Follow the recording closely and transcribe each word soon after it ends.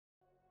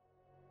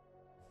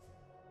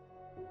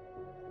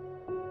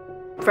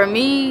For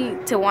me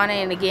to want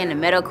to get in the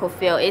medical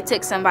field, it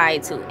took somebody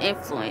to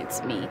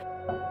influence me.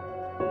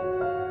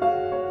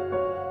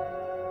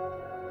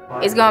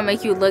 It's gonna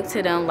make you look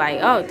to them like,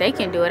 oh, they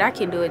can do it, I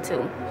can do it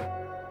too.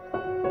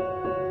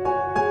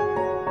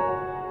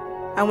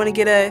 I want to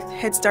get a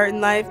head start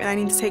in life, and I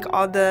need to take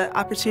all the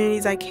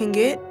opportunities I can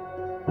get.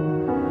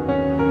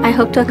 I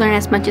hope to learn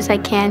as much as I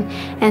can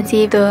and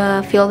see if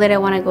the field that I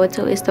want to go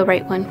to is the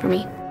right one for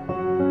me.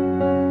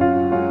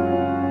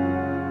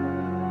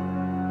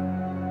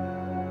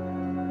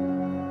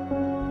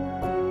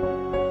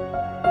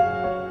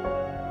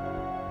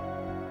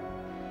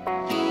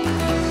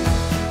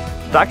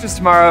 Doctors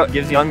Tomorrow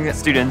gives young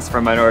students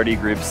from minority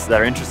groups that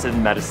are interested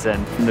in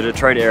medicine in the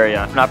Detroit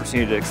area an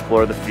opportunity to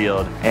explore the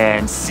field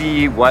and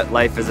see what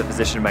life as a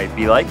physician might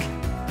be like.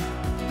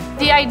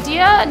 The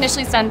idea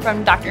initially stemmed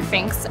from Dr.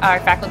 Finks, our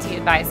faculty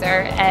advisor,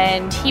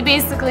 and he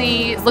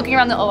basically was looking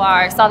around the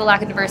OR, saw the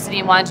lack of diversity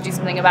and wanted to do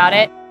something about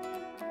it.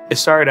 It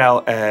started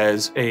out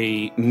as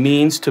a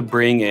means to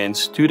bring in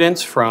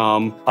students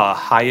from a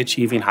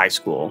high-achieving high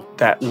school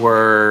that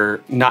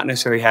were not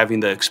necessarily having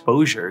the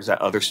exposures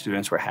that other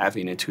students were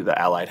having into the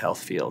allied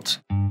health fields.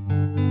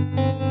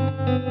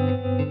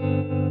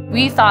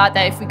 We thought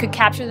that if we could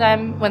capture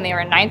them when they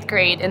were in 9th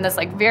grade in this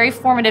very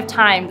formative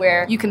time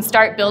where you can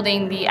start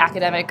building the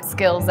academic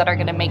skills that are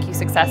going to make you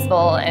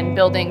successful and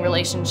building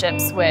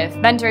relationships with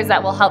mentors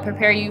that will help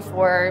prepare you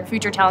for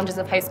future challenges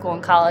of high school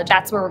and college,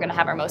 that's where we're going to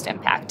have our most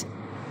impact.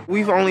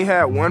 We've only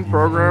had one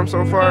program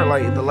so far,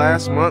 like the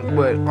last month,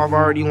 but I've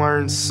already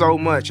learned so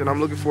much, and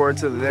I'm looking forward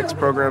to the next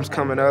programs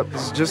coming up.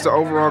 It's just an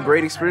overall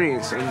great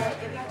experience, and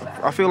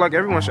I feel like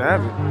everyone should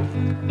have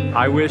it.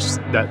 I wish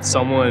that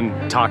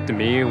someone talked to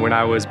me when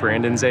I was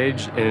Brandon's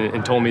age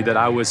and told me that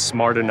I was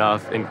smart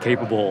enough and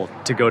capable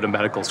to go to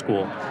medical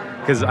school,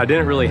 because I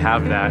didn't really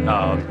have that,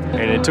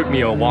 and it took me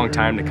a long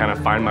time to kind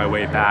of find my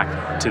way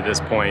back to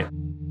this point.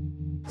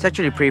 It's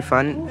actually pretty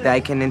fun that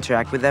I can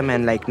interact with them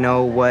and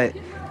know what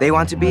they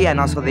want to be, and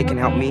also they can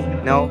help me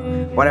know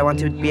what I want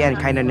to be and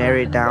kind of narrow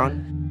it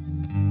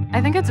down.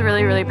 I think it's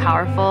really, really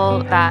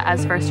powerful that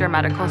as first-year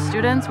medical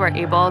students, we're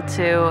able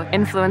to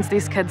influence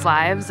these kids'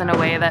 lives in a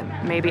way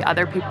that maybe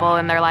other people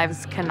in their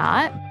lives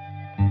cannot.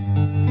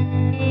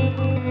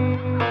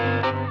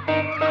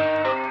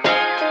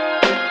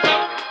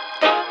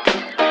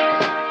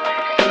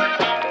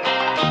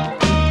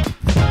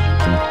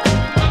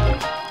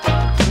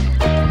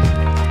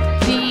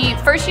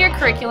 First-year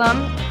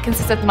curriculum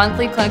consists of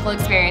monthly clinical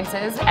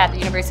experiences at the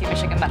University of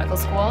Michigan Medical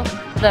School.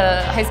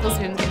 The high school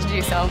students get to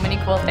do so many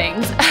cool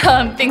things,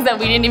 things that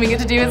we didn't even get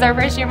to do as our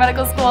first year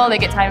medical school. They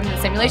get time in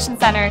the simulation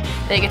center,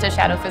 they get to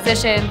shadow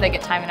physicians, they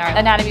get time in our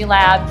anatomy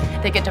lab,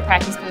 they get to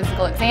practice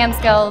physical exam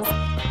skills.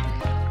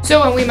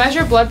 So when we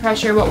measure blood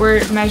pressure, what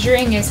we're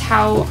measuring is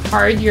how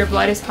hard your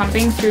blood is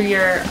pumping through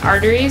your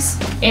arteries.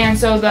 And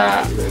so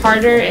the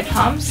harder it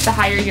pumps, the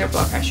higher your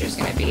blood pressure is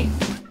going to be.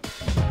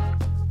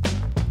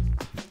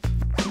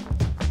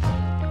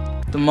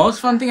 The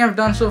most fun thing I've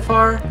done so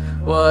far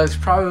was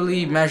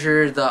probably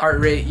measure the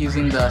heart rate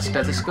using the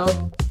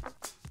stethoscope.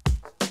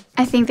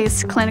 I think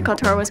this clinical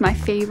tour was my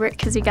favorite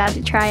because we got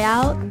to try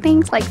out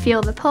things like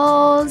feel the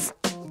pulse.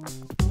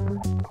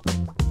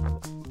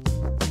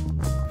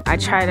 I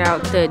tried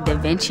out the Da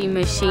Vinci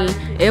machine.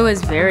 It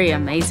was very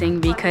amazing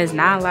because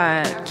not a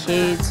lot of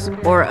kids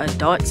or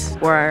adults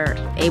were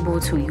able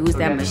to use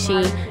that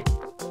machine.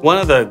 One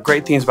of the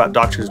great things about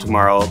Doctors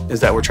Tomorrow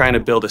is that we're trying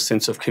to build a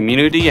sense of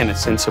community and a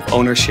sense of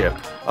ownership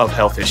of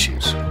health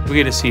issues. We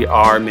get to see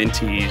our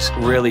mentees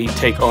really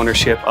take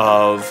ownership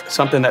of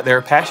something that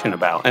they're passionate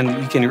about,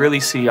 and you can really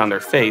see on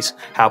their face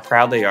how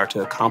proud they are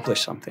to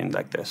accomplish something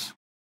like this.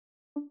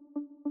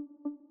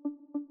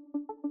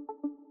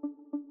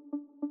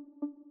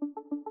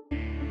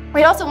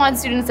 We also wanted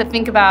students to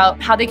think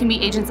about how they can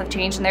be agents of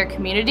change in their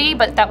community,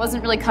 but that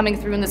wasn't really coming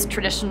through in this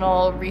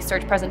traditional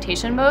research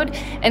presentation mode.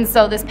 And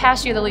so this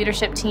past year, the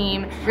leadership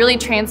team really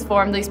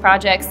transformed these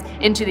projects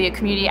into the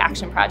community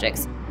action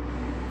projects.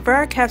 For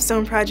our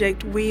capstone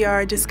project, we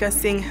are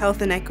discussing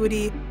health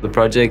inequity. The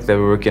project that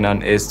we're working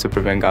on is to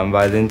prevent gun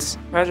violence.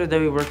 The project that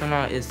we're working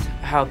on is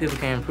how people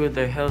can improve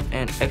their health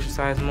and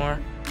exercise more.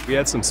 We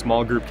had some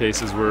small group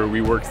cases where we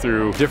worked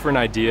through different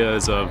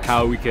ideas of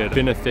how we could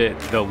benefit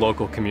the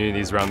local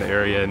communities around the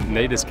area, and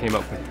they just came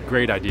up with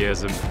great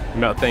ideas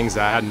about things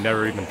that I had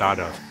never even thought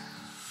of.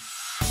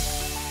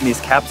 These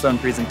capstone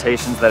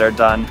presentations that are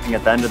done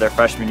at the end of their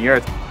freshman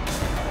year,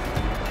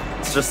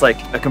 it's just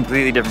like a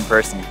completely different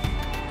person.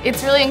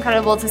 It's really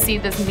incredible to see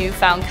this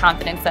newfound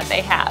confidence that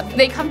they have.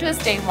 They come to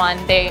us day one,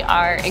 they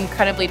are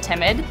incredibly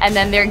timid, and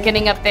then they're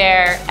getting up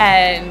there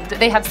and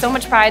they have so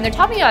much pride, and they're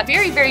talking about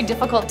very, very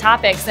difficult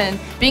topics, and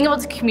being able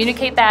to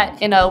communicate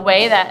that in a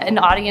way that an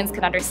audience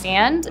can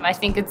understand, I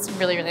think it's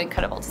really, really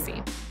incredible to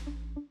see.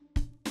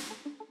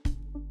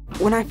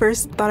 When I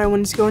first thought I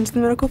wanted to go into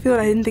the medical field,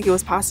 I didn't think it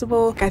was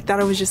possible. I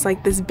thought it was just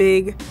like this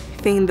big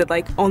thing that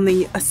like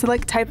only a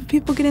select type of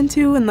people get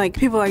into, and like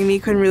people like me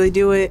couldn't really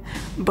do it.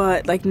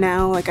 But like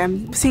now, like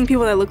I'm seeing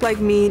people that look like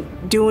me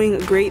doing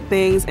great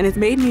things, and it's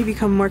made me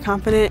become more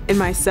confident in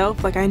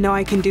myself. Like I know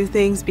I can do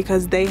things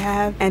because they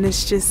have, and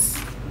it's just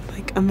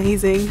like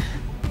amazing.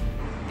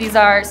 These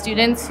are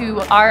students who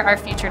are our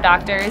future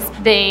doctors.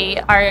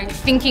 They are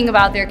thinking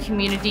about their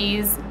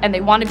communities and they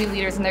want to be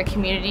leaders in their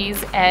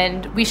communities,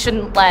 and we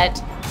shouldn't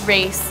let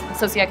race,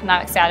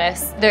 socioeconomic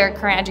status, their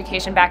current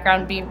education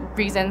background be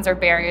reasons or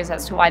barriers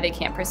as to why they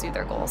can't pursue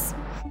their goals.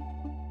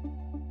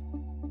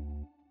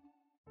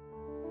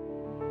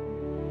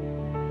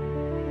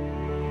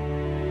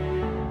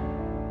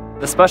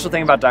 The special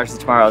thing about Doctors of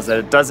Tomorrow is that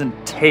it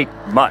doesn't take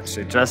much.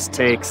 It just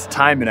takes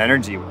time and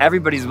energy.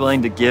 Everybody's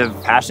willing to give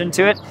passion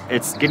to it.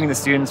 It's getting the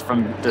students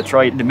from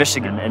Detroit to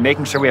Michigan and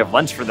making sure we have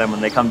lunch for them when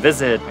they come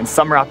visit, and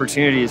summer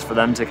opportunities for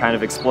them to kind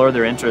of explore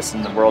their interests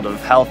in the world of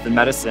health and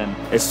medicine.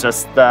 It's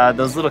just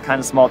those little kind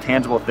of small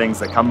tangible things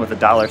that come with a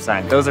dollar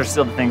sign. Those are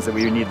still the things that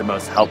we need the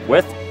most help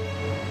with.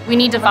 We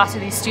need to foster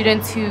these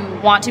students who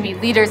want to be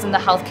leaders in the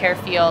healthcare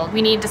field.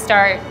 We need to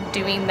start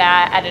doing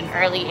that at an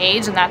early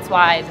age, and that's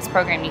why this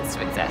program needs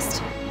to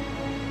exist.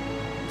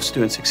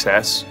 Student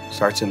success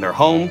starts in their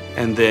home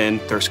and then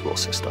their school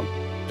system.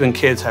 When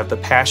kids have the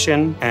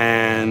passion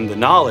and the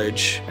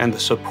knowledge and the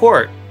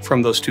support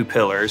from those two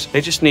pillars,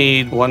 they just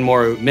need one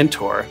more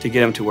mentor to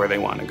get them to where they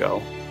want to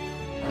go.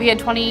 We had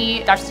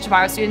 20 Doctors of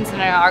Tomorrow students in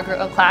our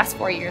class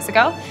 4 years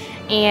ago,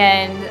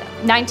 and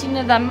 19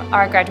 of them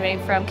are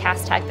graduating from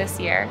Cass Tech this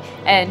year,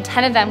 and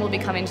 10 of them will be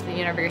coming to the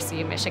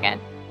University of Michigan.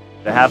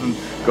 To have them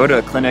go to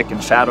a clinic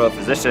and shadow a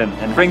physician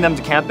and bring them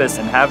to campus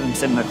and have them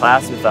sit in the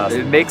class with us,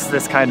 it makes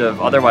this kind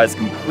of otherwise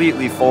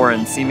completely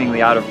foreign,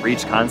 seemingly out of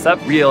reach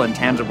concept real and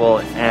tangible,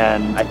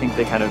 and I think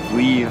they kind of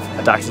leave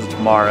Doctors of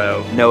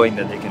Tomorrow knowing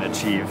that they can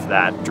achieve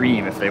that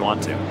dream if they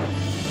want to.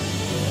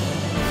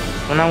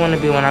 What I want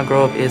to be when I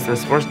grow up is a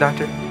sports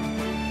doctor.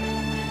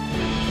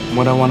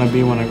 What I want to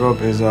be when I grow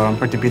up is an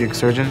orthopedic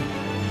surgeon.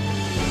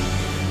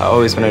 I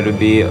always wanted to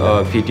be a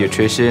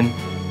pediatrician.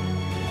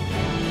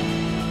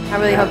 I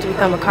really hope to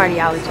become a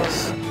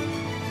cardiologist.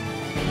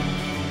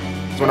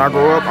 When I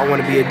grow up, I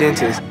want to be a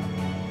dentist.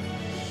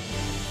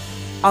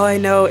 All I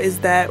know is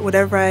that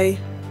whatever I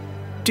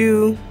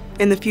do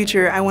in the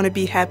future, I want to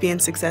be happy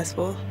and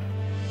successful.